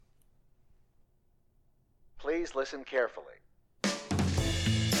Please listen carefully.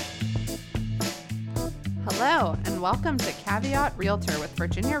 Hello, and welcome to Caveat Realtor with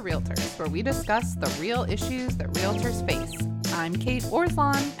Virginia Realtors, where we discuss the real issues that realtors face. I'm Kate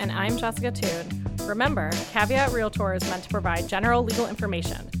Orslan. And I'm Jessica Toon. Remember, Caveat Realtor is meant to provide general legal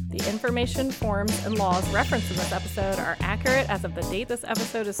information. The information, forms, and laws referenced in this episode are accurate as of the date this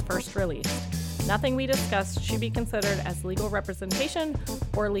episode is first released. Nothing we discuss should be considered as legal representation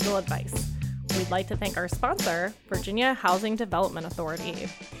or legal advice. We'd like to thank our sponsor, Virginia Housing Development Authority.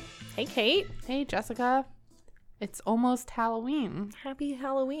 Hey, Kate. Hey, Jessica. It's almost Halloween. Happy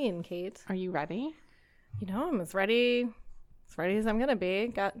Halloween, Kate. Are you ready? You know, I'm as ready as I'm gonna be.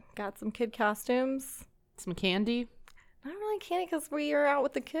 Got some kid costumes. Some candy? Not really candy because we are out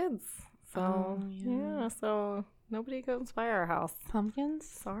with the kids. So, yeah. So nobody goes by our house. Pumpkins?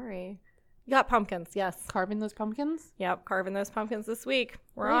 Sorry. You got pumpkins, yes. Carving those pumpkins? Yep, carving those pumpkins this week.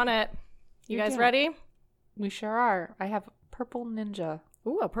 We're Great. on it. You You're guys good. ready? We sure are. I have purple ninja.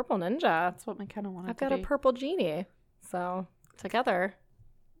 Ooh, a purple ninja. That's what I kind of wanted I've got a purple genie. So together,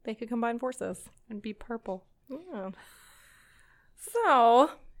 they could combine forces. and be purple. Yeah.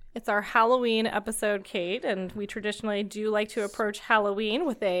 So it's our Halloween episode, Kate, and we traditionally do like to approach Halloween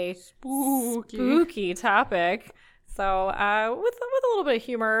with a spooky topic. So with a little bit of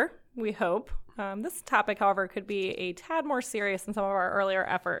humor, we hope. This topic, however, could be a tad more serious than some of our earlier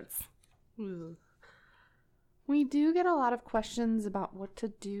efforts. Ooh. We do get a lot of questions about what to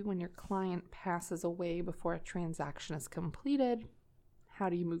do when your client passes away before a transaction is completed. How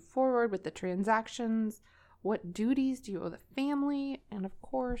do you move forward with the transactions? What duties do you owe the family? And of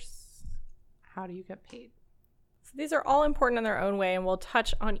course, how do you get paid? So these are all important in their own way, and we'll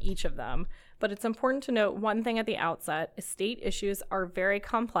touch on each of them. But it's important to note one thing at the outset. Estate issues are very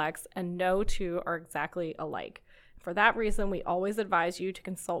complex, and no two are exactly alike. For that reason, we always advise you to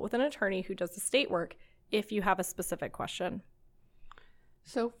consult with an attorney who does estate work if you have a specific question.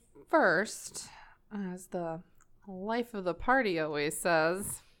 So first, as the life of the party always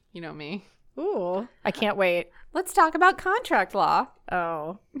says, you know me, Ooh, I can't wait. let's talk about contract law.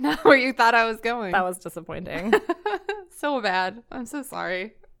 Oh, Not where you thought I was going. that was disappointing. So bad. I'm so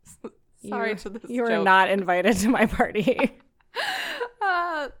sorry. Sorry to this You were joke. not invited to my party.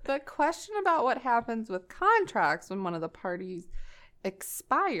 The question about what happens with contracts when one of the parties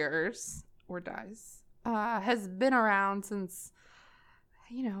expires or dies has been around since,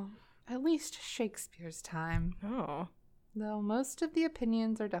 at least Shakespeare's time. Oh. Though most of the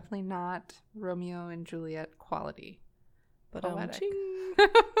opinions are definitely not Romeo and Juliet quality. But Poetic.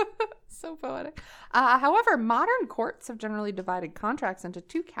 So poetic. However, modern courts have generally divided contracts into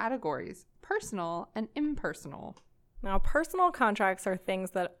two categories, personal and impersonal. Now, personal contracts are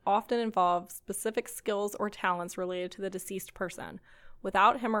things that often involve specific skills or talents related to the deceased person.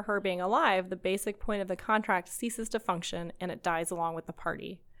 Without him or her being alive, the basic point of the contract ceases to function and it dies along with the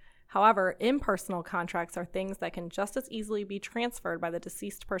party. However, impersonal contracts are things that can just as easily be transferred by the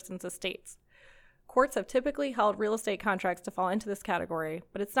deceased person's estates. Courts have typically held real estate contracts to fall into this category,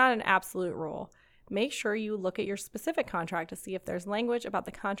 but it's not an absolute rule. Make sure you look at your specific contract to see if there's language about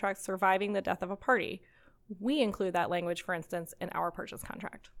the contract surviving the death of a party. We include that language, for instance, in our purchase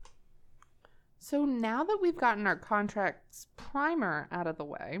contract. So now that we've gotten our contracts primer out of the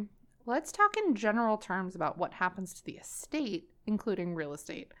way, let's talk in general terms about what happens to the estate, including real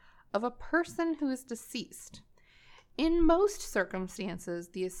estate, of a person who is deceased. In most circumstances,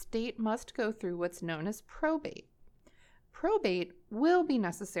 the estate must go through what's known as probate. Probate will be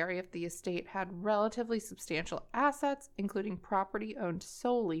necessary if the estate had relatively substantial assets, including property owned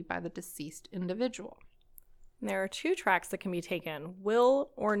solely by the deceased individual. There are two tracks that can be taken,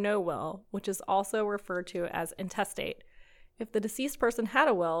 will or no will, which is also referred to as intestate. If the deceased person had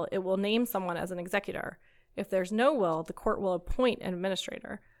a will, it will name someone as an executor. If there's no will, the court will appoint an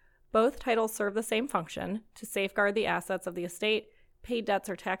administrator. Both titles serve the same function, to safeguard the assets of the estate, pay debts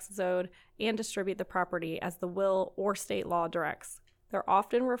or taxes owed, and distribute the property as the will or state law directs. They're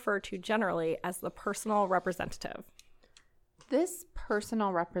often referred to generally as the personal representative. This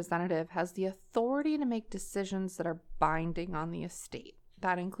personal representative has the authority to make decisions that are binding on the estate.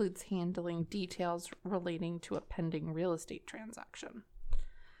 That includes handling details relating to a pending real estate transaction.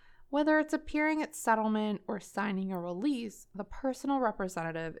 Whether it's appearing at settlement or signing a release, the personal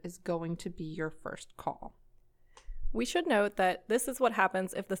representative is going to be your first call. We should note that this is what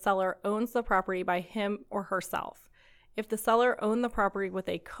happens if the seller owns the property by him or herself. If the seller owned the property with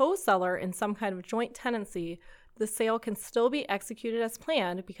a co-seller in some kind of joint tenancy, the sale can still be executed as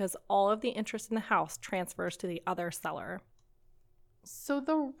planned because all of the interest in the house transfers to the other seller. So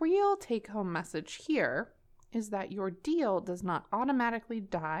the real take-home message here is that your deal does not automatically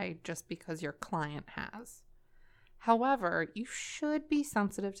die just because your client has. However, you should be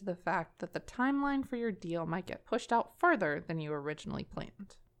sensitive to the fact that the timeline for your deal might get pushed out further than you originally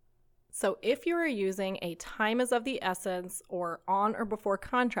planned. So if you are using a time is of the essence or on or before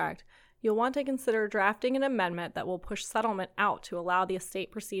contract, you'll want to consider drafting an amendment that will push settlement out to allow the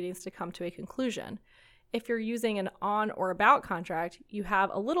estate proceedings to come to a conclusion. If you're using an on or about contract, you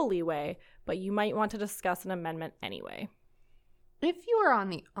have a little leeway, but you might want to discuss an amendment anyway. If you are on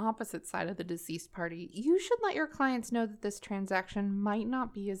the opposite side of the deceased party, you should let your clients know that this transaction might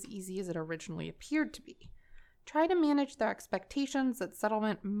not be as easy as it originally appeared to be. Try to manage their expectations that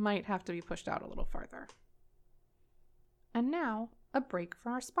settlement might have to be pushed out a little farther. And now, a break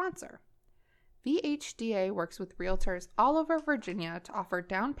from our sponsor. VHDA works with realtors all over Virginia to offer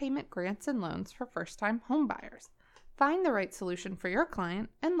down payment grants and loans for first-time homebuyers. Find the right solution for your client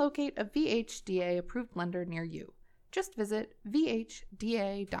and locate a VHDA-approved lender near you. Just visit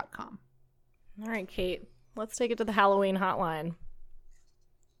vhda.com. All right, Kate, let's take it to the Halloween hotline.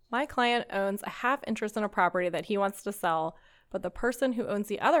 My client owns a half interest in a property that he wants to sell, but the person who owns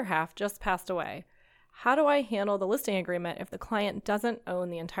the other half just passed away. How do I handle the listing agreement if the client doesn't own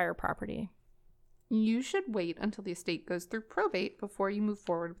the entire property? You should wait until the estate goes through probate before you move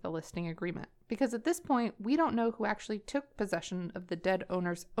forward with the listing agreement, because at this point, we don't know who actually took possession of the dead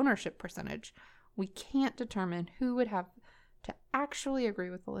owner's ownership percentage. We can't determine who would have to actually agree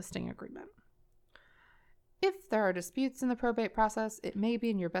with the listing agreement. If there are disputes in the probate process, it may be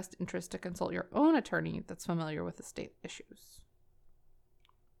in your best interest to consult your own attorney that's familiar with estate issues.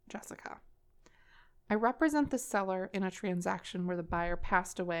 Jessica. I represent the seller in a transaction where the buyer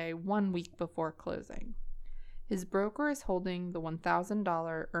passed away 1 week before closing. His broker is holding the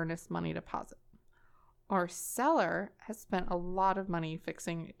 $1,000 earnest money deposit. Our seller has spent a lot of money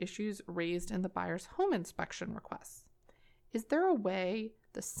fixing issues raised in the buyer's home inspection requests. Is there a way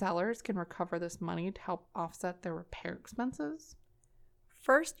the sellers can recover this money to help offset their repair expenses?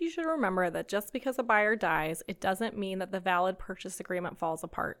 First, you should remember that just because a buyer dies, it doesn't mean that the valid purchase agreement falls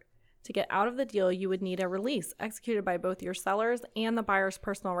apart. To get out of the deal, you would need a release executed by both your sellers and the buyer's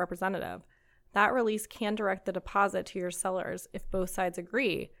personal representative. That release can direct the deposit to your sellers if both sides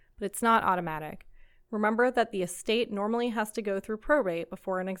agree, but it's not automatic. Remember that the estate normally has to go through probate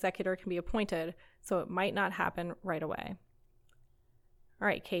before an executor can be appointed, so it might not happen right away. All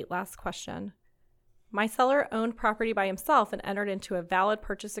right, Kate, last question. My seller owned property by himself and entered into a valid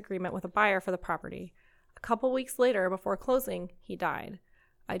purchase agreement with a buyer for the property. A couple weeks later, before closing, he died.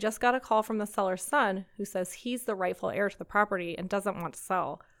 I just got a call from the seller's son who says he's the rightful heir to the property and doesn't want to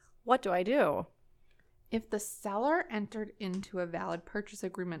sell. What do I do? If the seller entered into a valid purchase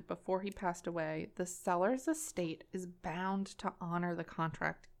agreement before he passed away, the seller's estate is bound to honor the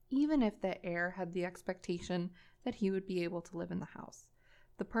contract, even if the heir had the expectation that he would be able to live in the house.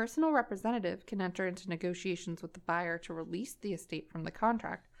 The personal representative can enter into negotiations with the buyer to release the estate from the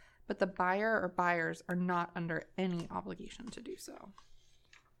contract, but the buyer or buyers are not under any obligation to do so.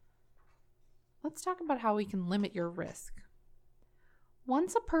 Let's talk about how we can limit your risk.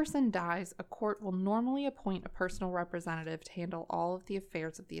 Once a person dies, a court will normally appoint a personal representative to handle all of the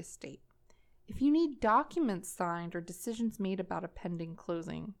affairs of the estate. If you need documents signed or decisions made about a pending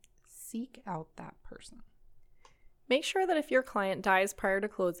closing, seek out that person. Make sure that if your client dies prior to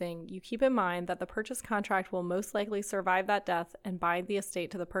closing, you keep in mind that the purchase contract will most likely survive that death and bind the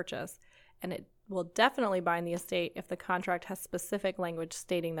estate to the purchase, and it will definitely bind the estate if the contract has specific language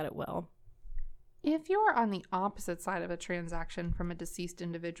stating that it will. If you are on the opposite side of a transaction from a deceased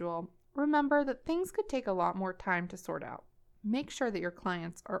individual, remember that things could take a lot more time to sort out. Make sure that your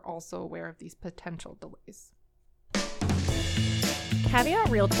clients are also aware of these potential delays. Caveat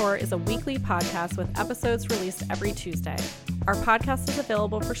Realtor is a weekly podcast with episodes released every Tuesday. Our podcast is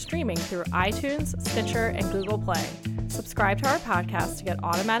available for streaming through iTunes, Stitcher, and Google Play. Subscribe to our podcast to get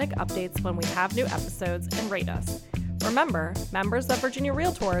automatic updates when we have new episodes and rate us. Remember, members of Virginia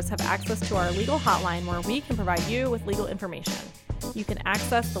Realtors have access to our legal hotline where we can provide you with legal information. You can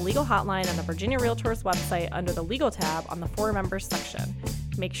access the legal hotline on the Virginia Realtors website under the Legal tab on the For Members section.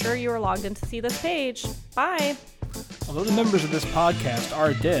 Make sure you are logged in to see this page. Bye! Although the members of this podcast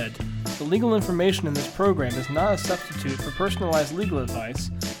are dead, the legal information in this program is not a substitute for personalized legal advice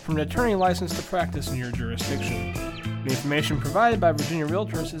from an attorney licensed to practice in your jurisdiction. The information provided by Virginia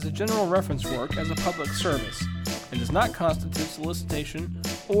Realtors is a general reference work as a public service and does not constitute solicitation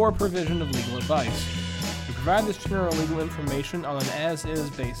or provision of legal advice. We provide this general legal information on an as-is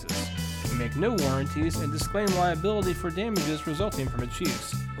basis. We make no warranties and disclaim liability for damages resulting from its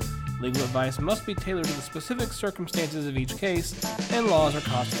use. Legal advice must be tailored to the specific circumstances of each case, and laws are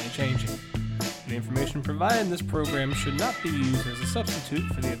constantly changing. The information provided in this program should not be used as a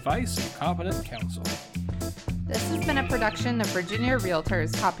substitute for the advice of competent counsel. This has been a production of Virginia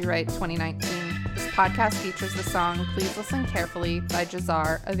Realtors, copyright 2019. This podcast features the song Please Listen Carefully by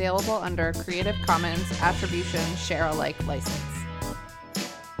Jahzzar, available under Creative Commons Attribution Share Alike license.